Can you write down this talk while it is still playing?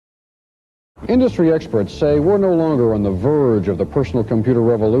Industry experts say we're no longer on the verge of the personal computer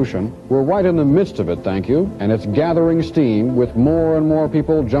revolution. We're right in the midst of it, thank you, and it's gathering steam with more and more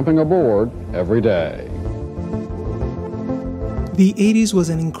people jumping aboard every day. The 80s was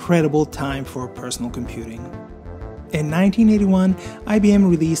an incredible time for personal computing. In 1981, IBM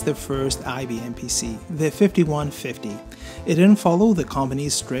released the first IBM PC, the 5150. It didn't follow the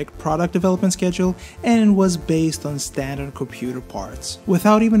company's strict product development schedule and was based on standard computer parts.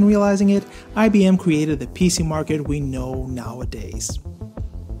 Without even realizing it, IBM created the PC market we know nowadays.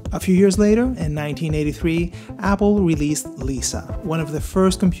 A few years later, in 1983, Apple released Lisa, one of the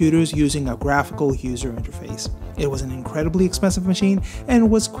first computers using a graphical user interface. It was an incredibly expensive machine and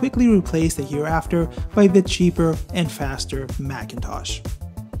was quickly replaced a year after by the cheaper and faster Macintosh.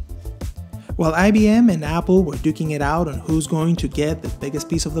 While IBM and Apple were duking it out on who's going to get the biggest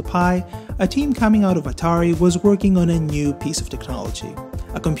piece of the pie, a team coming out of Atari was working on a new piece of technology.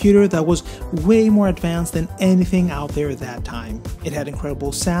 A computer that was way more advanced than anything out there at that time. It had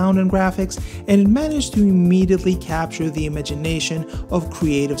incredible sound and graphics, and it managed to immediately capture the imagination of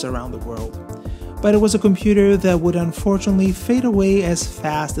creatives around the world. But it was a computer that would unfortunately fade away as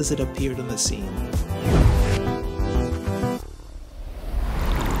fast as it appeared on the scene.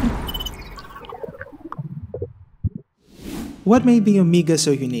 What made the Amiga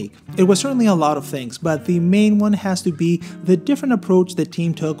so unique? It was certainly a lot of things, but the main one has to be the different approach the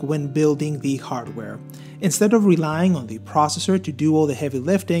team took when building the hardware. Instead of relying on the processor to do all the heavy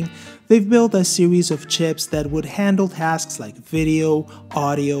lifting, they've built a series of chips that would handle tasks like video,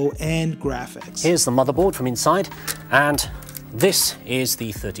 audio, and graphics. Here's the motherboard from inside, and this is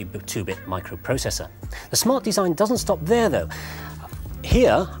the 32-bit microprocessor. The smart design doesn't stop there though.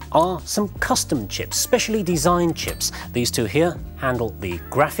 Here are some custom chips, specially designed chips. These two here handle the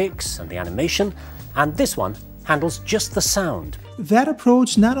graphics and the animation, and this one handles just the sound. That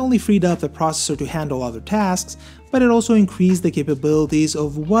approach not only freed up the processor to handle other tasks, but it also increased the capabilities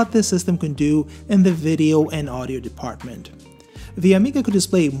of what the system can do in the video and audio department. The Amiga could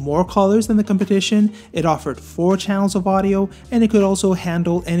display more colors than the competition, it offered 4 channels of audio, and it could also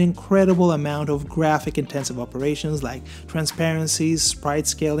handle an incredible amount of graphic-intensive operations like transparencies, sprite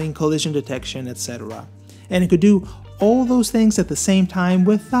scaling, collision detection, etc. And it could do all those things at the same time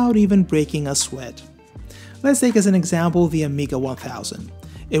without even breaking a sweat. Let's take as an example the Amiga 1000.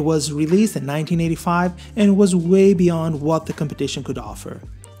 It was released in 1985 and was way beyond what the competition could offer.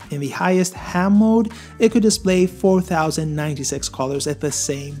 In the highest ham mode, it could display 4096 colors at the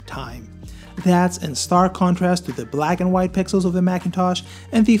same time. That's in stark contrast to the black and white pixels of the Macintosh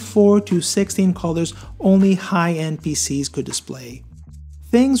and the 4 to 16 colors only high-end PCs could display.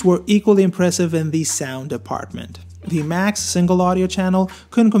 Things were equally impressive in the sound department. The Mac's single audio channel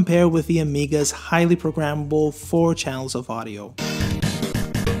couldn't compare with the Amiga's highly programmable 4 channels of audio.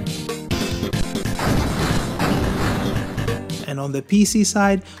 And on the PC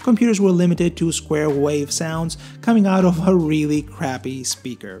side, computers were limited to square wave sounds coming out of a really crappy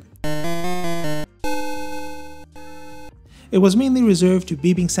speaker. It was mainly reserved to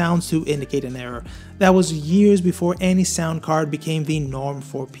beeping sounds to indicate an error. That was years before any sound card became the norm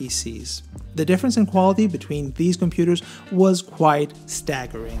for PCs. The difference in quality between these computers was quite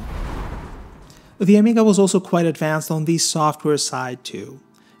staggering. The Amiga was also quite advanced on the software side too.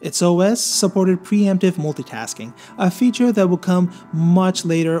 Its OS supported preemptive multitasking, a feature that would come much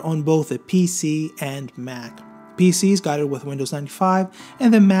later on both the PC and Mac. PCs got it with Windows 95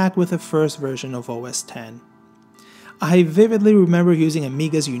 and the Mac with the first version of OS X. I vividly remember using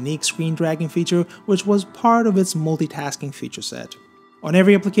Amiga's unique screen dragging feature, which was part of its multitasking feature set. On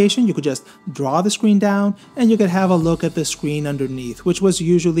every application, you could just draw the screen down and you could have a look at the screen underneath, which was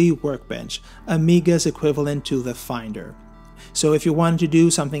usually Workbench, Amiga's equivalent to the Finder. So if you wanted to do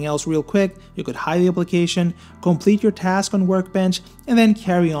something else real quick, you could hide the application, complete your task on Workbench, and then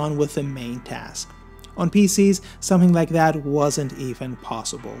carry on with the main task. On PCs, something like that wasn't even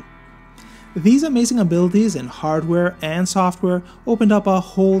possible. These amazing abilities in hardware and software opened up a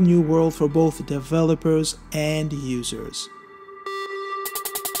whole new world for both developers and users.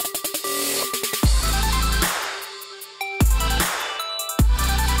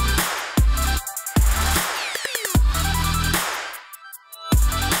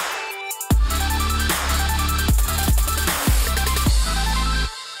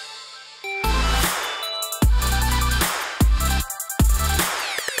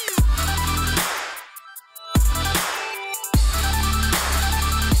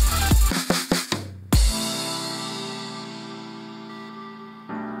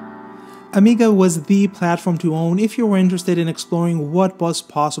 Amiga was the platform to own if you were interested in exploring what was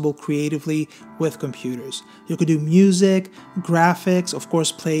possible creatively with computers. You could do music, graphics, of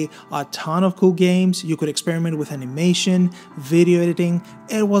course play a ton of cool games, you could experiment with animation, video editing.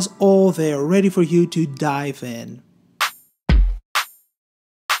 It was all there, ready for you to dive in.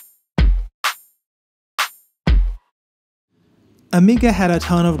 Amiga had a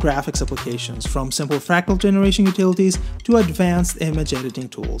ton of graphics applications, from simple fractal generation utilities to advanced image editing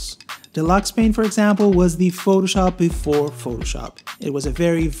tools. Deluxe Paint, for example, was the Photoshop before Photoshop. It was a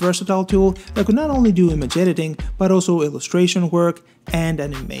very versatile tool that could not only do image editing, but also illustration work and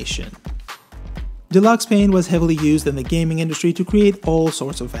animation. Deluxe Paint was heavily used in the gaming industry to create all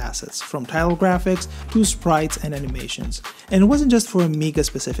sorts of assets, from title graphics to sprites and animations. And it wasn't just for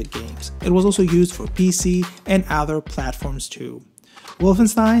Amiga-specific games, it was also used for PC and other platforms too.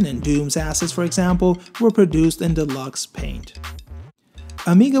 Wolfenstein and Doom's assets, for example, were produced in Deluxe Paint.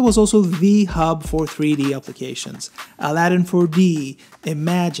 Amiga was also the hub for 3D applications. Aladdin 4D,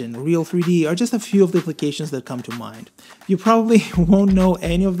 Imagine, Real 3D are just a few of the applications that come to mind. You probably won't know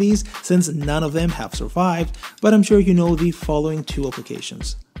any of these since none of them have survived, but I'm sure you know the following two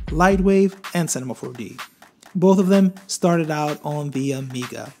applications: Lightwave and Cinema 4D. Both of them started out on the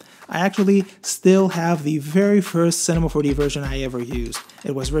Amiga. I actually still have the very first Cinema 4D version I ever used.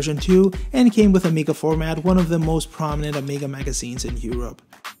 It was version 2 and came with Amiga Format, one of the most prominent Amiga magazines in Europe.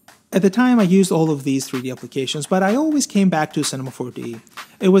 At the time I used all of these 3D applications, but I always came back to Cinema 4D.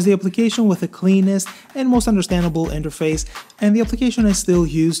 It was the application with the cleanest and most understandable interface, and the application I still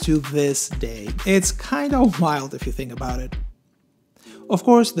use to this day. It's kinda wild if you think about it. Of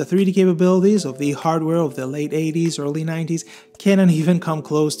course, the 3D capabilities of the hardware of the late 80s, early 90s cannot even come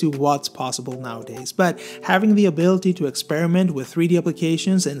close to what's possible nowadays, but having the ability to experiment with 3D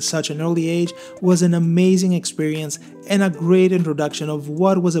applications in such an early age was an amazing experience and a great introduction of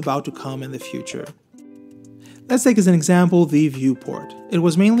what was about to come in the future. Let's take as an example the viewport. It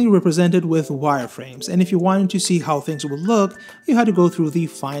was mainly represented with wireframes, and if you wanted to see how things would look, you had to go through the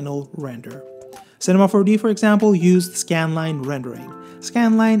final render. Cinema 4D, for example, used scanline rendering.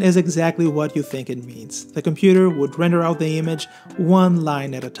 Scanline is exactly what you think it means. The computer would render out the image one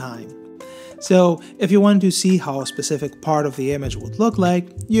line at a time. So, if you wanted to see how a specific part of the image would look like,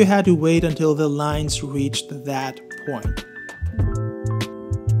 you had to wait until the lines reached that point.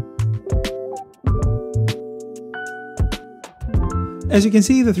 As you can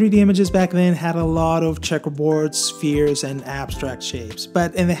see, the 3D images back then had a lot of checkerboards, spheres, and abstract shapes,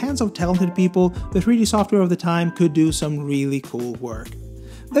 but in the hands of talented people, the 3D software of the time could do some really cool work.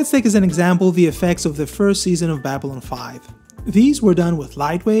 Let's take as an example the effects of the first season of Babylon 5. These were done with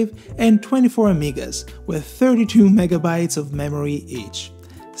Lightwave and 24 Amigas, with 32 megabytes of memory each.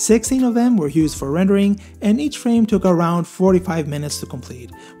 16 of them were used for rendering, and each frame took around 45 minutes to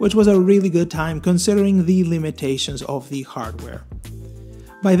complete, which was a really good time considering the limitations of the hardware.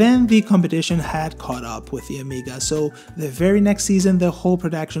 By then, the competition had caught up with the Amiga, so the very next season the whole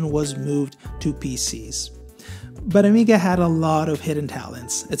production was moved to PCs. But Amiga had a lot of hidden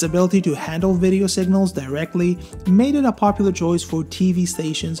talents. Its ability to handle video signals directly made it a popular choice for TV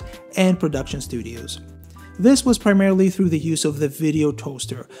stations and production studios. This was primarily through the use of the Video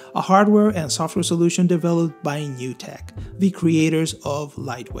Toaster, a hardware and software solution developed by NewTek, the creators of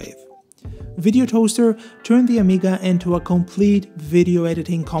Lightwave. Video Toaster turned the Amiga into a complete video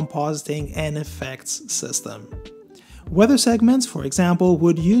editing, compositing, and effects system. Weather segments, for example,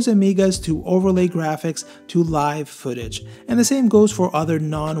 would use Amigas to overlay graphics to live footage, and the same goes for other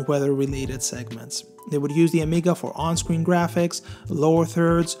non-weather related segments. They would use the Amiga for on-screen graphics, lower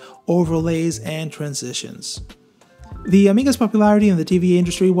thirds, overlays, and transitions. The Amiga's popularity in the TV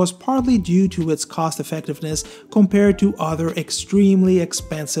industry was partly due to its cost-effectiveness compared to other extremely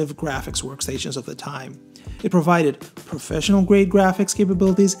expensive graphics workstations of the time. It provided professional-grade graphics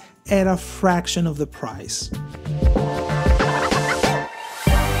capabilities at a fraction of the price.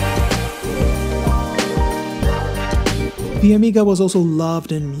 The Amiga was also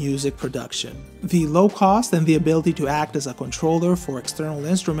loved in music production. The low cost and the ability to act as a controller for external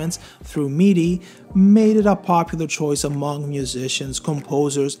instruments through MIDI made it a popular choice among musicians,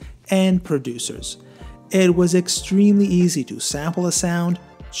 composers, and producers. It was extremely easy to sample a sound,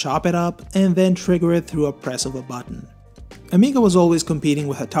 chop it up, and then trigger it through a press of a button. Amiga was always competing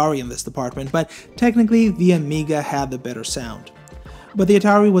with Atari in this department, but technically the Amiga had the better sound. But the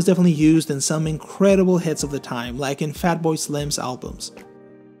Atari was definitely used in some incredible hits of the time, like in Fatboy Slim's albums.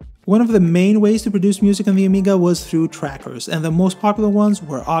 One of the main ways to produce music on the Amiga was through trackers, and the most popular ones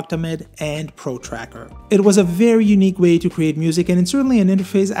were Octamed and ProTracker. It was a very unique way to create music, and it's certainly an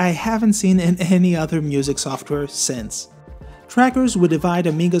interface I haven't seen in any other music software since. Trackers would divide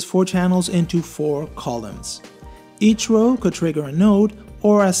Amiga's 4 channels into 4 columns. Each row could trigger a note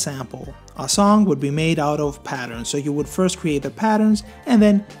or a sample. A song would be made out of patterns, so you would first create the patterns and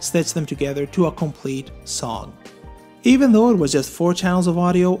then stitch them together to a complete song. Even though it was just 4 channels of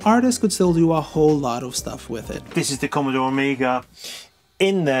audio, artists could still do a whole lot of stuff with it. This is the Commodore Amiga.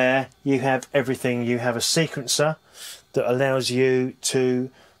 In there you have everything. You have a sequencer that allows you to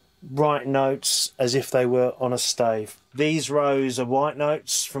write notes as if they were on a stave. These rows are white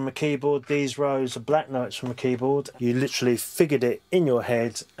notes from a keyboard, these rows are black notes from a keyboard. You literally figured it in your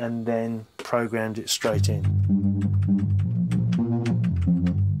head and then programmed it straight in.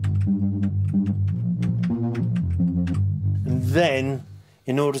 And then,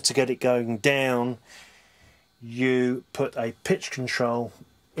 in order to get it going down, you put a pitch control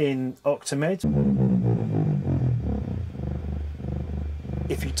in Octamed.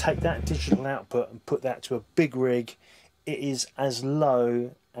 If you take that digital output and put that to a big rig, it is as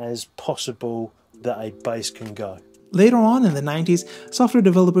low as possible that a bass can go. Later on in the 90s, software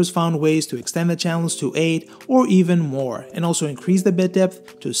developers found ways to extend the channels to 8 or even more, and also increase the bit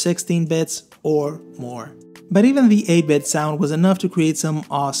depth to 16 bits or more. But even the 8-bit sound was enough to create some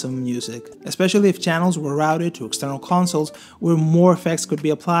awesome music, especially if channels were routed to external consoles where more effects could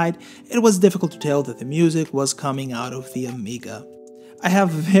be applied. It was difficult to tell that the music was coming out of the Amiga. I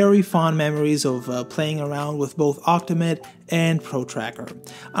have very fond memories of playing around with both Octamed and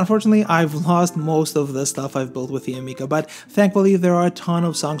ProTracker. Unfortunately, I've lost most of the stuff I've built with the Amiga, but thankfully there are a ton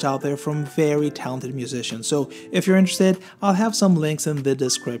of songs out there from very talented musicians, so if you're interested, I'll have some links in the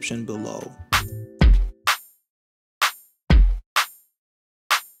description below.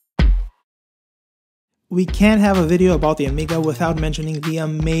 We can't have a video about the Amiga without mentioning the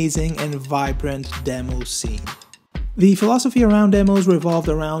amazing and vibrant demo scene. The philosophy around demos revolved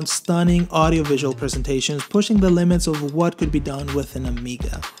around stunning audiovisual presentations, pushing the limits of what could be done with an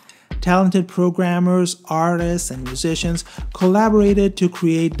Amiga. Talented programmers, artists, and musicians collaborated to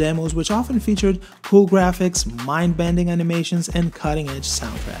create demos which often featured cool graphics, mind-bending animations, and cutting-edge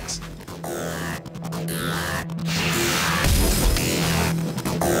soundtracks.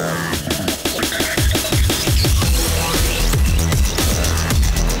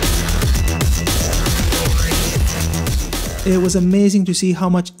 It was amazing to see how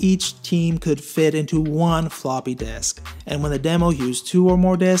much each team could fit into one floppy disk, and when the demo used 2 or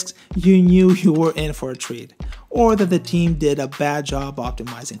more disks, you knew you were in for a treat, or that the team did a bad job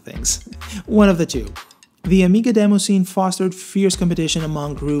optimizing things. One of the two. The Amiga demo scene fostered fierce competition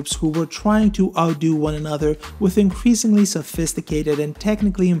among groups who were trying to outdo one another with increasingly sophisticated and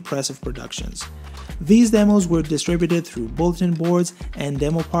technically impressive productions. These demos were distributed through bulletin boards and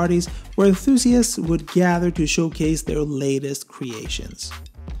demo parties where enthusiasts would gather to showcase their latest creations.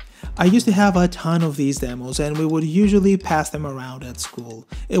 I used to have a ton of these demos and we would usually pass them around at school.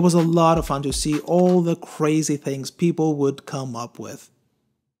 It was a lot of fun to see all the crazy things people would come up with.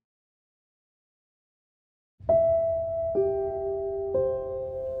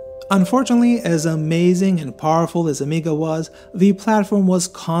 Unfortunately, as amazing and powerful as Amiga was, the platform was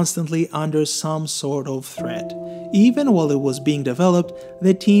constantly under some sort of threat. Even while it was being developed,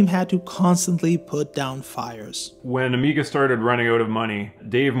 the team had to constantly put down fires. When Amiga started running out of money,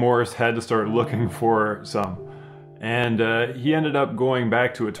 Dave Morris had to start looking for some. And he ended up going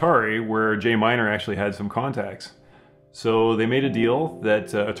back to Atari, where Jay Miner actually had some contacts. So they made a deal that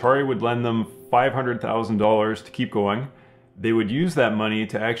Atari would lend them $500,000 to keep going. They would use that money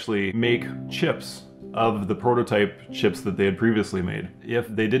to actually make chips of the prototype chips that they had previously made. If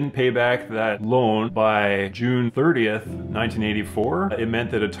they didn't pay back that loan by June 30th, 1984, it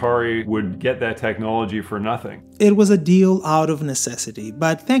meant that Atari would get that technology for nothing. It was a deal out of necessity,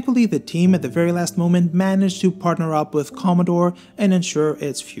 but thankfully the team at the very last moment managed to partner up with Commodore and ensure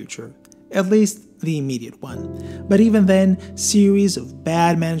its future. At least the immediate one. But even then, series of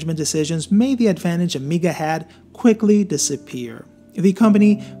bad management decisions made the advantage Amiga had quickly disappear. The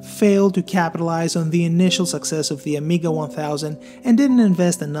company failed to capitalize on the initial success of the Amiga 1000 and didn't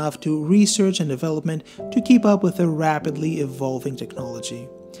invest enough to research and development to keep up with the rapidly evolving technology.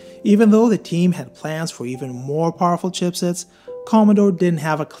 Even though the team had plans for even more powerful chipsets, Commodore didn't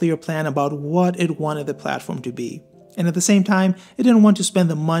have a clear plan about what it wanted the platform to be. And at the same time, it didn't want to spend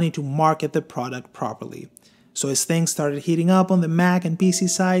the money to market the product properly. So as things started heating up on the Mac and PC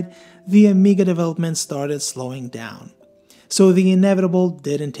side, the Amiga development started slowing down. So the inevitable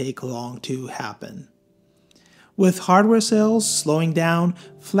didn't take long to happen. With hardware sales slowing down,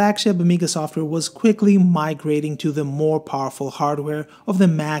 flagship Amiga software was quickly migrating to the more powerful hardware of the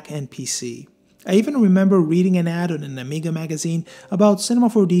Mac and PC. I even remember reading an ad on an Amiga magazine about Cinema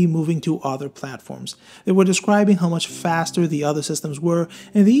 4D moving to other platforms. They were describing how much faster the other systems were,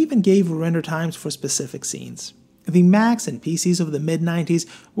 and they even gave render times for specific scenes. The Macs and PCs of the mid-90s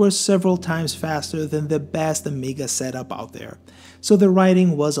were several times faster than the best Amiga setup out there, so the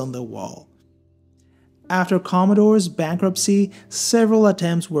writing was on the wall. After Commodore's bankruptcy, several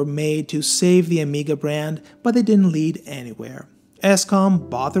attempts were made to save the Amiga brand, but they didn't lead anywhere. Escom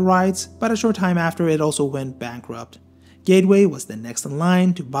bought the rights, but a short time after it also went bankrupt. Gateway was the next in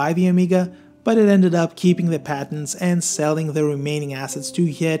line to buy the Amiga, but it ended up keeping the patents and selling the remaining assets to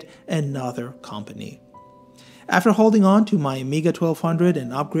yet another company. After holding on to my Amiga 1200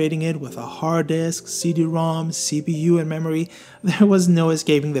 and upgrading it with a hard disk, CD-ROM, CPU, and memory, there was no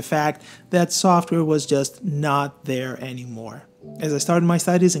escaping the fact that software was just not there anymore. As I started my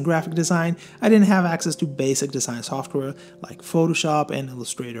studies in graphic design, I didn't have access to basic design software like Photoshop and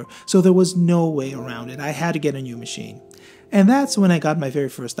Illustrator, so there was no way around it. I had to get a new machine. And that's when I got my very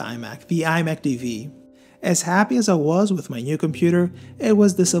first iMac, the iMac DV. As happy as I was with my new computer, it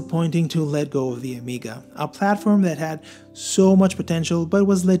was disappointing to let go of the Amiga, a platform that had so much potential but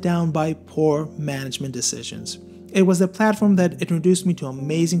was let down by poor management decisions. It was the platform that introduced me to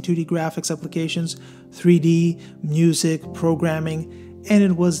amazing 2D graphics applications, 3D, music, programming, and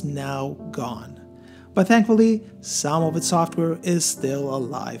it was now gone. But thankfully, some of its software is still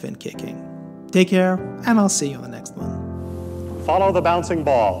alive and kicking. Take care, and I'll see you on the next one. Follow the bouncing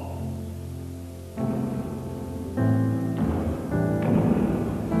ball.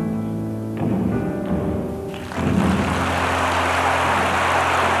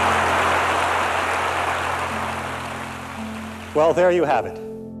 Well, there you have it.